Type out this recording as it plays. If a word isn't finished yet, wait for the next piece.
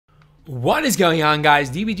What is going on,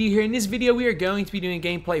 guys? DBG here. In this video we are going to be doing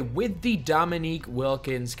gameplay with the Dominique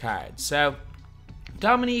Wilkins card. So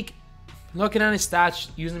Dominique, looking at his stats,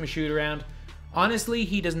 using him to shoot around, honestly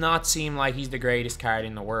he does not seem like he's the greatest card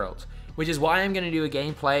in the world, which is why I'm going to do a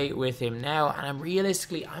gameplay with him now. And I'm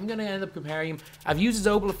going to end up comparing him. I've used his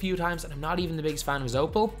opal a few times and I'm not even the biggest fan of his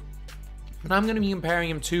opal, but I'm going to be comparing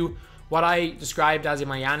him to what I described as in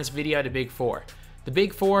my Giannis video, the big four. The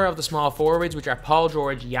big four of the small forwards, which are Paul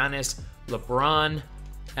George, Giannis, LeBron,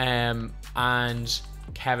 and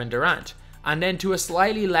Kevin Durant. And then to a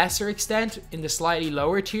slightly lesser extent, in the slightly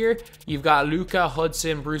lower tier, you've got Luka,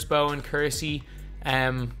 Hudson, Bruce Bowen, Kersey,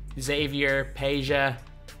 Xavier, Peja,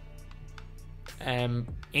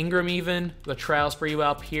 Ingram even, Latrell,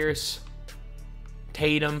 Sprewell, Pierce,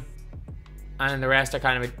 Tatum, and the rest are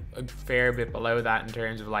kind of a fair bit below that in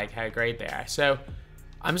terms of like how great they are. So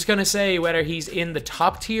I'm just going to say whether he's in the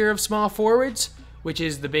top tier of small forwards, which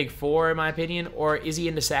is the big four in my opinion, or is he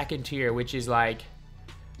in the second tier, which is like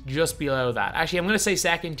just below that. Actually, I'm going to say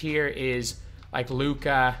second tier is like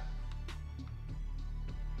Luka,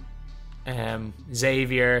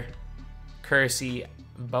 Xavier, Kersey,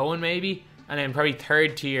 Bowen maybe. And then probably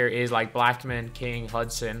third tier is like Blackman, King,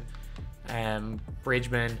 Hudson,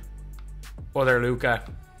 Bridgman, other Luka,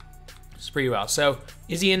 Sprewell. So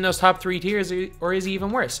is he in those top three tiers, or is he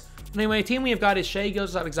even worse? Anyway, team we have got is Shai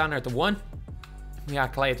Gilgeous-Alexander at the 1. We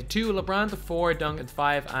got Clay at the 2, LeBron at the 4, Dunk at the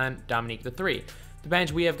 5, and Dominique at the 3. The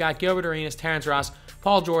bench we have got Gilbert Arenas, Terrence Ross,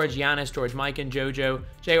 Paul George, Giannis, George Mikan, JoJo,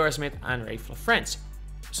 J.R. Smith, and Rafe LaFrentz.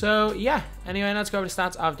 So yeah, anyway, let's go over the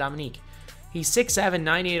stats of Dominique. He's 6'7",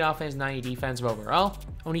 98 offense, 90 defensive overall.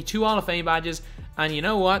 Only 2 Hall of Fame badges. And you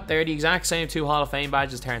know what? They're the exact same 2 Hall of Fame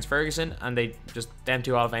badges as Terrence Ferguson. And them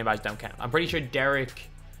 2 Hall of Fame badges don't count. I'm pretty sure Derek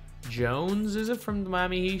Jones, is it, from the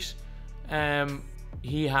Miami Heat?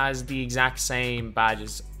 He has the exact same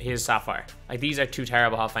badges, his Sapphire. Like, these are 2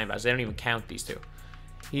 terrible Hall of Fame badges. They don't even count these 2.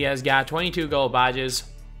 He has got 22 gold badges.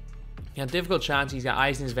 He got difficult shots. He's got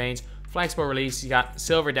ice in his veins. Flexible release. He's got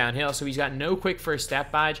silver downhill. So he's got no quick first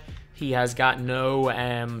step badge. He has got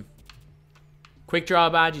no quick draw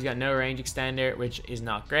badge. He's got no range extender, which is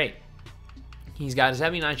not great. He's got a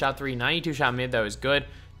 79 shot 3, 92 shot mid, though is good.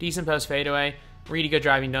 Decent post fadeaway. Really good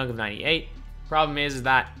driving dunk of 98. Problem is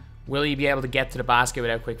that will he be able to get to the basket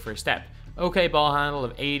without quick first step? Okay ball handle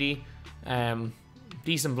of 80.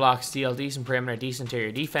 Decent block steal, decent perimeter, decent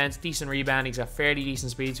interior defense, decent rebound. He's got fairly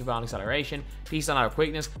decent speed, super ball acceleration, decent auto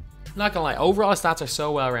quickness. Not gonna lie, overall stats are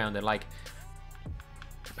so well rounded. Like,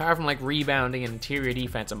 apart from like rebounding and interior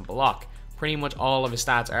defense and block, pretty much all of his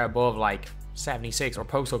stats are above like 76, or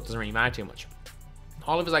post up doesn't really matter too much.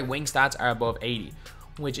 All of his like wing stats are above 80,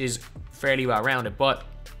 which is fairly well rounded. But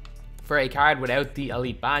for a card without the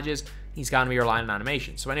elite badges, he's going to be relying on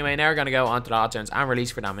animation. So anyway, now we're going to go onto the hot zones and release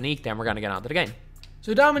for Dominique. Then we're going to get onto the game.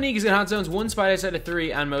 So Dominique is in hot zones 1 spot outside the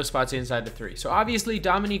 3 and most spots inside the 3. So obviously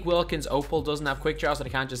Dominique Wilkins opal doesn't have quick draw, so they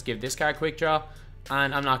can't just give this card quick draw.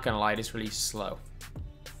 And I'm not going to lie, this release is slow.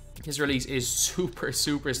 His release is super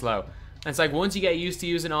slow. And it's like once you get used to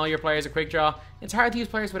using all your players with quick draw, it's hard to use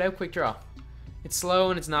players without quick draw. It's slow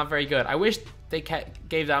and it's not very good. I wish they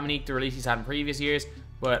gave Dominique the release he's had in previous years,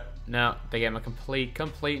 but no, they gave him a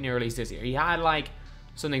complete new release this year. He had like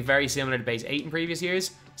something very similar to base 8 in previous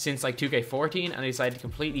years since like 2K14, and they decided to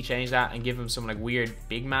completely change that and give him some like weird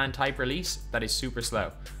big man type release that is super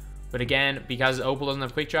slow. But again, because opal doesn't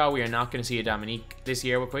have quick draw, we are not going to see a Dominique this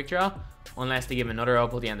year with quick draw unless they give him another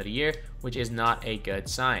opal at the end of the year, which is not a good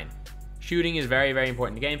sign. Shooting is very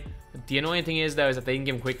important in the game. But the annoying thing is though is that they didn't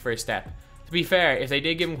give him quick first step. To be fair, if they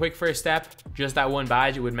did give him quick first step, just that one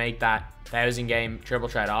badge, it would make that 1000 game triple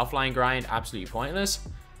threat offline grind absolutely pointless.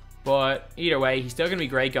 But either way, he's still going to be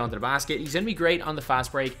great going to the basket. He's going to be great on the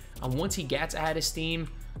fast break, and once he gets ahead of steam,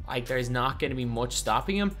 like, there's not going to be much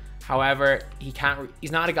stopping him. However,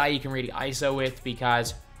 he's not a guy you can really ISO with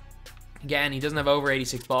because, again, he doesn't have over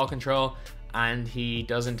 86 ball control, and he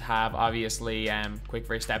doesn't have, obviously, quick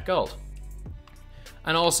first step gold.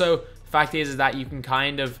 And also, the fact is that you can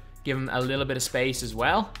kind of give him a little bit of space as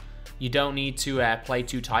well. You don't need to play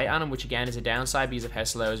too tight on him, which again is a downside because of how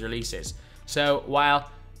slow his release is. So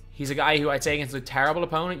while he's a guy who I'd say against a terrible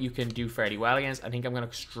opponent you can do fairly well against, I think I'm going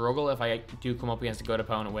to struggle if I do come up against a good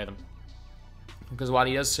opponent with him. Because while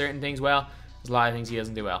he does certain things well, there's a lot of things he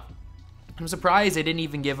doesn't do well. I'm surprised they didn't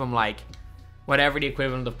even give him like whatever the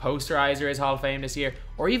equivalent of Posterizer is Hall of Fame this year,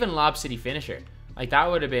 or even Lob City Finisher. Like, that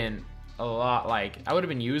would have been a lot, like, that would have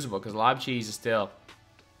been usable because Lob Cheese is still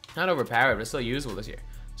not overpowered, but it's still usable this year.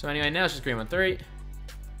 So anyway, now it's just Green 1-3.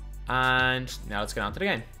 And now let's get on to the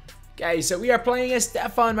game. Okay, so we are playing as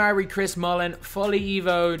Stephon Marbury, Chris Mullen, fully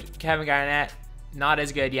evoed Kevin Garnett, not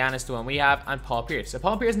as good Giannis the one we have, and Paul Pierce. So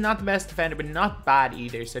Paul Pierce is not the best defender, but not bad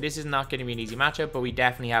either. So this is not going to be an easy matchup, but we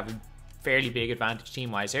definitely have a fairly big advantage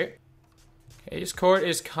team-wise here. Okay, this court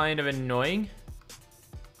is kind of annoying.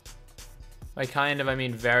 By kind of, I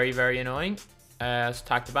mean very, very annoying. Let's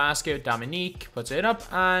attack the basket. Dominique puts it up,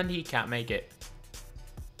 and he can't make it.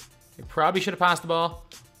 He probably should have passed the ball.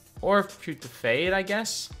 Or shoot the fade, I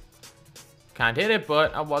guess. Can't hit it,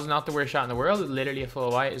 but that was not the worst shot in the world. It's literally a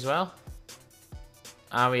full white as well.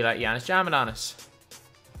 And we let Giannis jam it on us.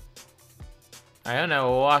 I don't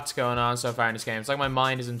know what's going on so far in this game. It's like my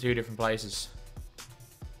mind is in two different places.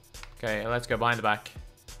 Okay, let's go behind the back.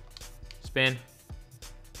 Spin.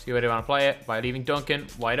 See where they want to play it. By leaving Duncan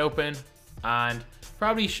wide open. And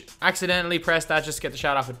probably accidentally pressed that just to get the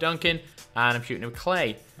shot off with Duncan. And I'm shooting with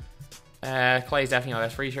Clay. Clay's definitely our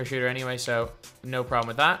best free throw shooter anyway, so no problem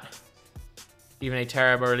with that. Even a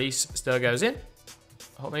terrible release still goes in.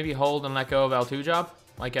 Maybe hold and let go of L2 job.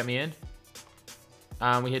 Might get me in.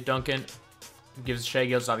 And we hit Duncan. Gives Shai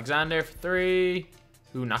Gilgeous-Alexander for 3.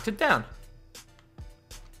 Who knocked it down.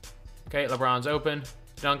 Okay, LeBron's open.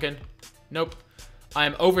 Duncan. Nope. I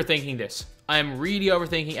am overthinking this. I am really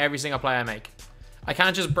overthinking every single play I make. I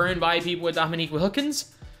can't just burn by people with Dominique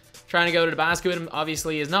Wilkins. Trying to go to the basket with him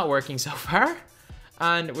obviously is not working so far.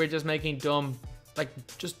 And we're just making dumb, like,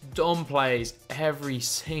 just dumb plays every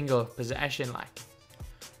single possession, like.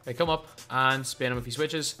 Okay, come up and spin him if he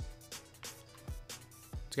switches.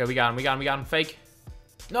 Let's go, we got him, fake.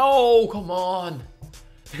 No, come on.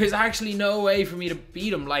 There's actually no way for me to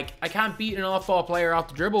beat him. Like, I can't beat an off-ball player off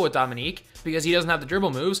the dribble with Dominique because he doesn't have the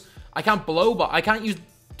dribble moves. I can't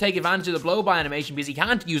take advantage of the blow-by animation because he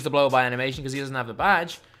can't use the blow-by animation because he doesn't have the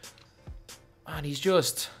badge. And he's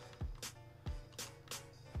just,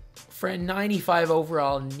 for a 95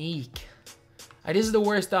 overall Neek. This is the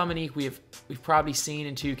worst Dominique we've probably seen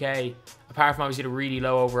in 2K, apart from obviously the really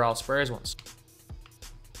low overall Spurs ones.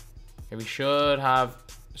 Okay, we should have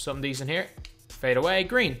something decent here. Fade away,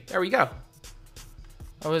 green. There we go.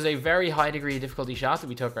 That was a very high degree of difficulty shot that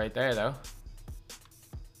we took right there, though.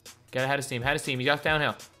 Get ahead of steam, He got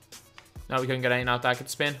downhill. No, we couldn't get anything out that. Get the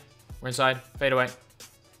spin. We're inside. Fade away.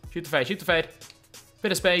 Shoot the fade.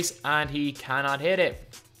 Bit of space, and he cannot hit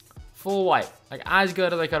it. Full white. Like, as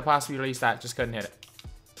good as I could have possibly released that, just couldn't hit it.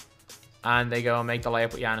 And they go and make the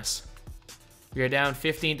layup with Giannis. We are down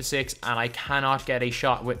 15-6, and I cannot get a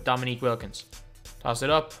shot with Dominique Wilkins. Toss it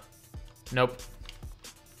up. Nope.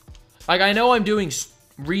 Like, I know I'm doing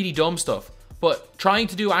really dumb stuff, but trying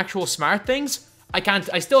to do actual smart things,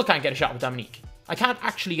 I still can't get a shot with Dominique. I can't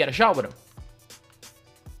actually get a shot with him.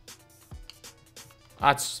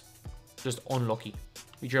 That's just unlucky.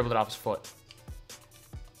 We dribbled it off his foot.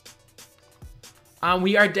 And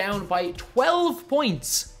we are down by 12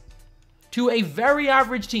 points to a very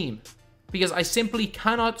average team because I simply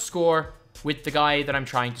cannot score with the guy that I'm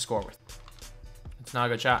trying to score with. It's not a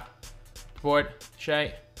good shot. Board,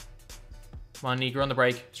 Shai. Come on, Negro on the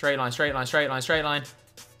break. Straight line.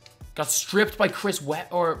 Got stripped by Chris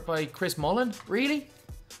Mullen? Really?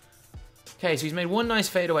 Okay, so he's made one nice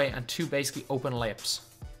fadeaway and two basically open layups.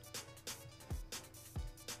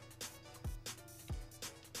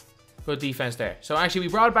 Good defense there. So actually, we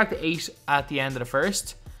brought it back to 8 at the end of the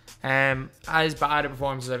first. As bad a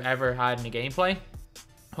performance as I've ever had in a gameplay.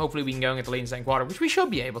 Hopefully we can go and get the lead in the second quarter, which we should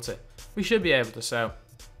be able to. So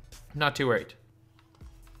I'm not too worried.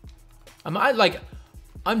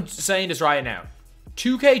 I'm saying this right now.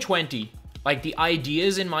 2K20, like, the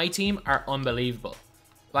ideas in my team are unbelievable.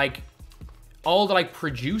 Like, all the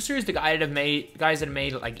producers, the guys that have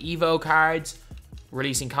made like Evo cards,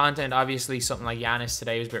 releasing content. Obviously, something like Giannis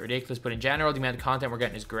today was a bit ridiculous, but in general, the amount of content we're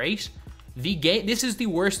getting is great. This is the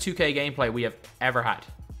worst 2K gameplay we have ever had,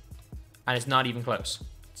 and it's not even close.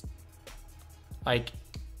 Like,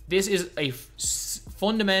 this is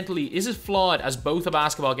fundamentally, this is flawed as both a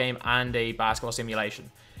basketball game and a basketball simulation.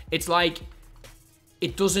 It's like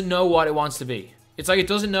it doesn't know what it wants to be. It's like it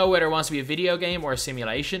doesn't know whether it wants to be a video game or a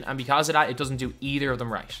simulation, and because of that, it doesn't do either of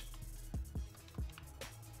them right.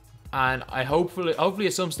 And I hopefully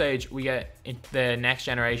at some stage we get in the next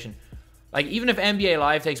generation. Like, even if NBA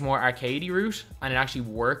Live takes more arcadey route and it actually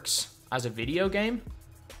works as a video game,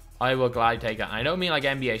 I will gladly take that. And I don't mean like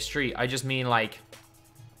NBA Street. I just mean like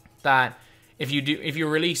that if you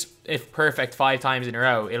release perfect 5 times in a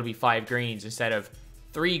row, it'll be 5 greens instead of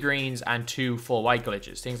 3 greens and 2 full white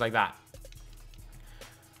glitches, things like that.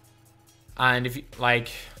 And if you, like,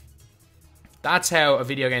 that's how a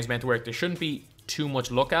video game is meant to work. There shouldn't be too much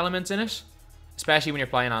luck elements in it, especially when you're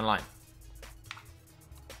playing online.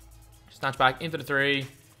 Snatch back into the 3.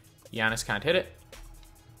 Giannis can't hit it.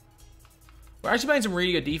 We're actually playing some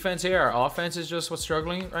really good defense here. Our offense is just what's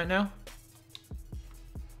struggling right now.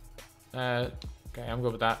 Okay, I'm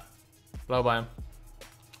good with that. Blow by him.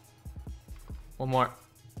 One more.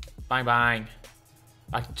 Bang, bang.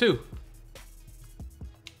 Back to 2.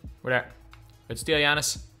 We're there. Good steal,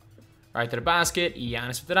 Giannis. Right to the basket.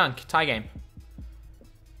 Giannis with the dunk. Tie game.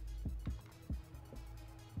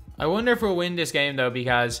 I wonder if we'll win this game, though,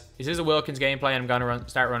 because this is a Wilkins gameplay, and I'm going to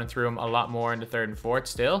start running through him a lot more in the 3rd and 4th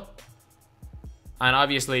still. And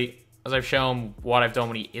obviously, as I've shown what I've done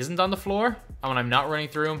when he isn't on the floor, and when I'm not running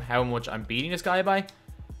through him, how much I'm beating this guy by.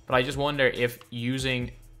 But I just wonder if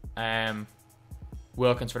using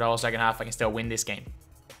Wilkins for the whole second half, I can still win this game.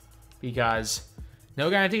 Because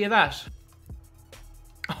no guarantee of that.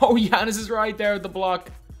 Oh, Giannis is right there with the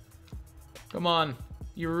block. Come on.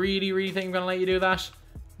 You really, really think I'm going to let you do that?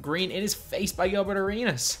 Green in his face by Gilbert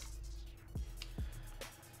Arenas.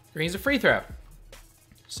 Green's a free throw.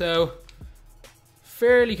 So,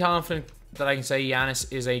 fairly confident that I can say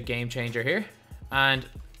Giannis is a game changer here. And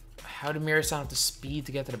how did Mirasan have the speed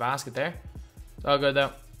to get to the basket there? It's all good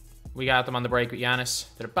though. We got them on the break with Giannis.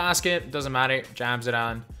 To the basket. Doesn't matter. Jams it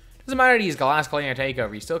on. Doesn't matter that he's glass clearing or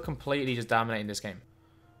takeover. He's still completely just dominating this game.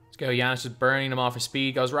 Let's go. Giannis is burning them off for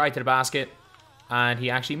speed. Goes right to the basket. And he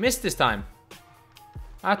actually missed this time.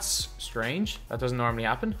 That's strange. That doesn't normally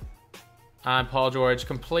happen. And Paul George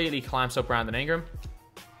completely clamps up Brandon Ingram.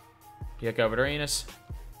 He Gilbert Arenas.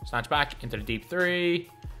 Snatch back into the deep 3.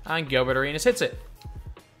 And Gilbert Arenas hits it.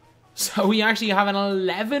 So we actually have an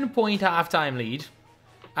 11-point halftime lead.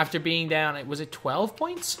 After being down, was it 12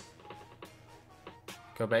 points?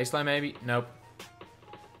 Go baseline maybe? Nope.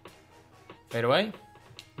 Fade away?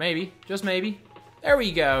 Maybe. Just maybe. There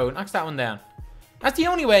we go. Knocks that one down. That's the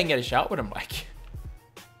only way I can get a shot with him, like.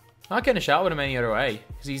 Not getting a shot with him any other way.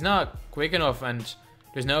 Because he's not quick enough and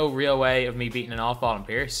there's no real way of me beating an off-ball and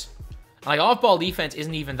Pierce. Like, off-ball defense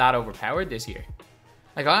isn't even that overpowered this year.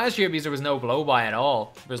 Like, last year, because there was no blow-by at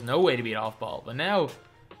all, there's no way to beat off-ball. But now,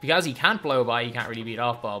 because he can't blow-by, he can't really beat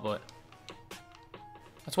off-ball, but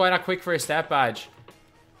that's why that quick for a step badge.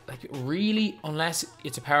 Like, really, unless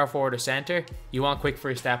it's a power forward or center, you want quick for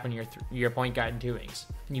a step on your point guard and 2 wings.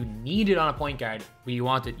 And you need it on a point guard, but you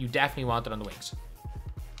definitely want it on the wings.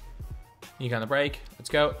 You on the break. Let's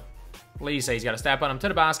go. Lee says he's got to step on him to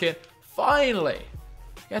the basket. Finally!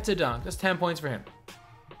 Gets a dunk. That's 10 points for him.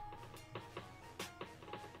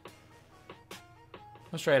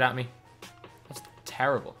 Go straight at me. That's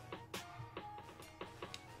terrible.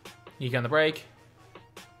 You on the break.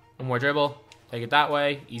 One more dribble. Take it that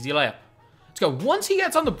way. Easy layup. Let's go. Once he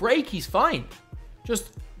gets on the break, he's fine.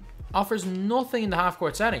 Just offers nothing in the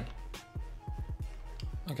half-court setting.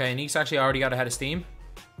 Okay, Neek's actually already got ahead of steam.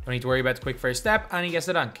 Don't need to worry about the quick first step, and he gets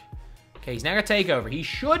the dunk. Okay, he's now got takeover. He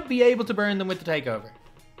should be able to burn them with the takeover.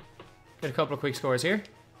 Get a couple of quick scores here.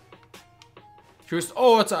 Truce.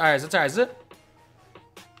 Oh, it's ours. It's ours, is it?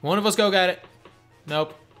 One of us go get it.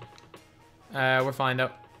 Nope. We're fine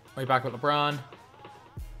though. Right back with LeBron.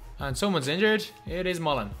 And someone's injured. It is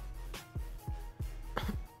Mullen.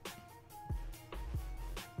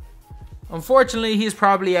 Unfortunately, he's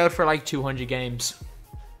probably out for like 200 games.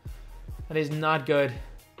 That is not good.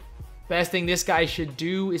 Best thing this guy should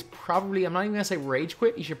do is probably, I'm not even going to say rage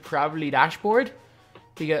quit. He should probably dashboard.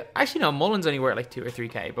 Because, actually no, Mullen's only worth like 2 or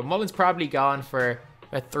 3k. But Mullen's probably gone for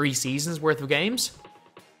about 3 seasons worth of games.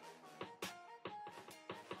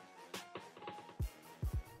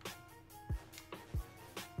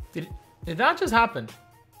 Did that just happen?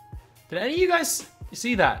 Did any of you guys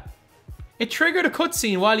see that? It triggered a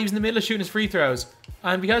cutscene while he was in the middle of shooting his free throws.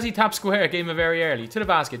 And because he tapped square, it gave him very early. To the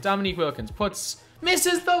basket, Dominique Wilkins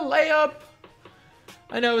misses the layup.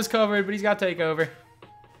 I know it's covered, but he's got takeover.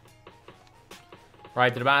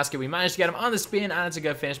 Right to the basket. We managed to get him on the spin, and it's a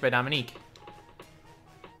good finish by Dominique.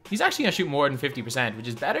 He's actually going to shoot more than 50%, which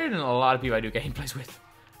is better than a lot of people I do gameplays with.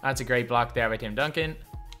 That's a great block there by Tim Duncan.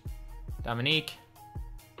 Dominique.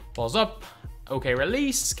 Balls up. Okay,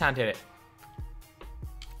 release. Can't hit it.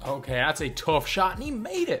 Okay, that's a tough shot, and he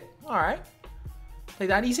made it. All right. Like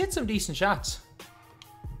that, he's hit some decent shots.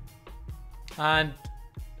 And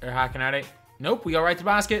they're hacking at it. Nope, we go right to the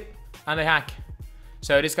basket, and they hack.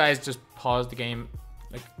 So this guy has just paused the game,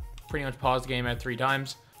 like pretty much paused the game out 3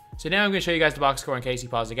 times. So now I'm going to show you guys the box score in case he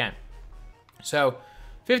paused again. So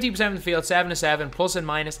 50% from the field, 7-7, plus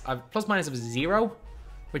minus of 0,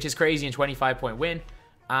 which is crazy in 25-point win,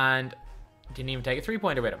 and didn't even take a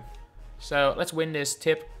 3-pointer with him. So let's win this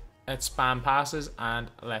tip. Let's spam passes, and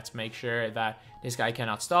let's make sure that this guy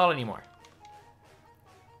cannot stall anymore.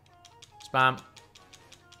 Spam.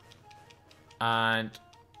 And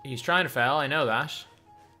he's trying to foul, I know that.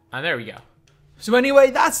 And there we go. So anyway,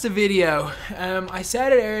 that's the video. I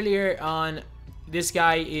said it earlier on, this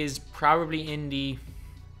guy is probably in the,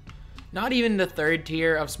 not even the 3rd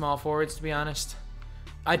tier of small forwards, to be honest.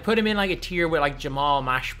 I'd put him in like a tier with like Jamal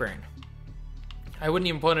Mashburn. I wouldn't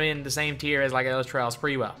even put him in the same tier as like Latrell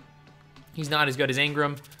Sprewell. He's not as good as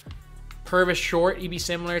Ingram. Purvis Short, he'd be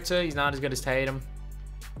similar to. He's not as good as Tatum.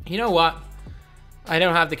 You know what? I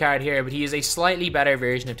don't have the card here, but he is a slightly better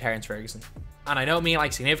version of Terrence Ferguson. And I don't mean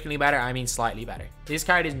like significantly better, I mean slightly better. This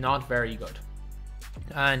card is not very good.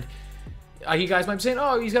 And you guys might be saying,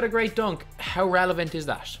 oh, he's got a great dunk. How relevant is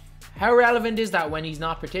that? How relevant is that when he's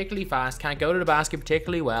not particularly fast, can't go to the basket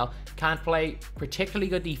particularly well, can't play particularly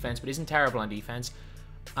good defense, but isn't terrible on defense?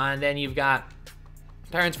 And then you've got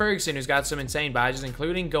Terrence Ferguson, who's got some insane badges,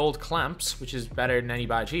 including gold clamps, which is better than any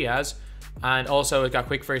badge he has. And also has got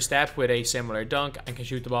quick first step with a similar dunk and can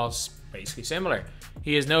shoot the ball basically similar.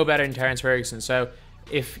 He is no better than Terrence Ferguson. So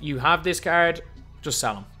if you have this card, just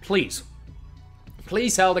sell him. Please.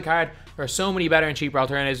 Please sell the card. There are so many better and cheaper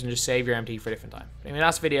alternatives, and just save your MT for a different time. Anyway,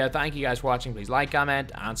 that's the video. Thank you guys for watching. Please like,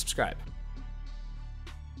 comment, and subscribe.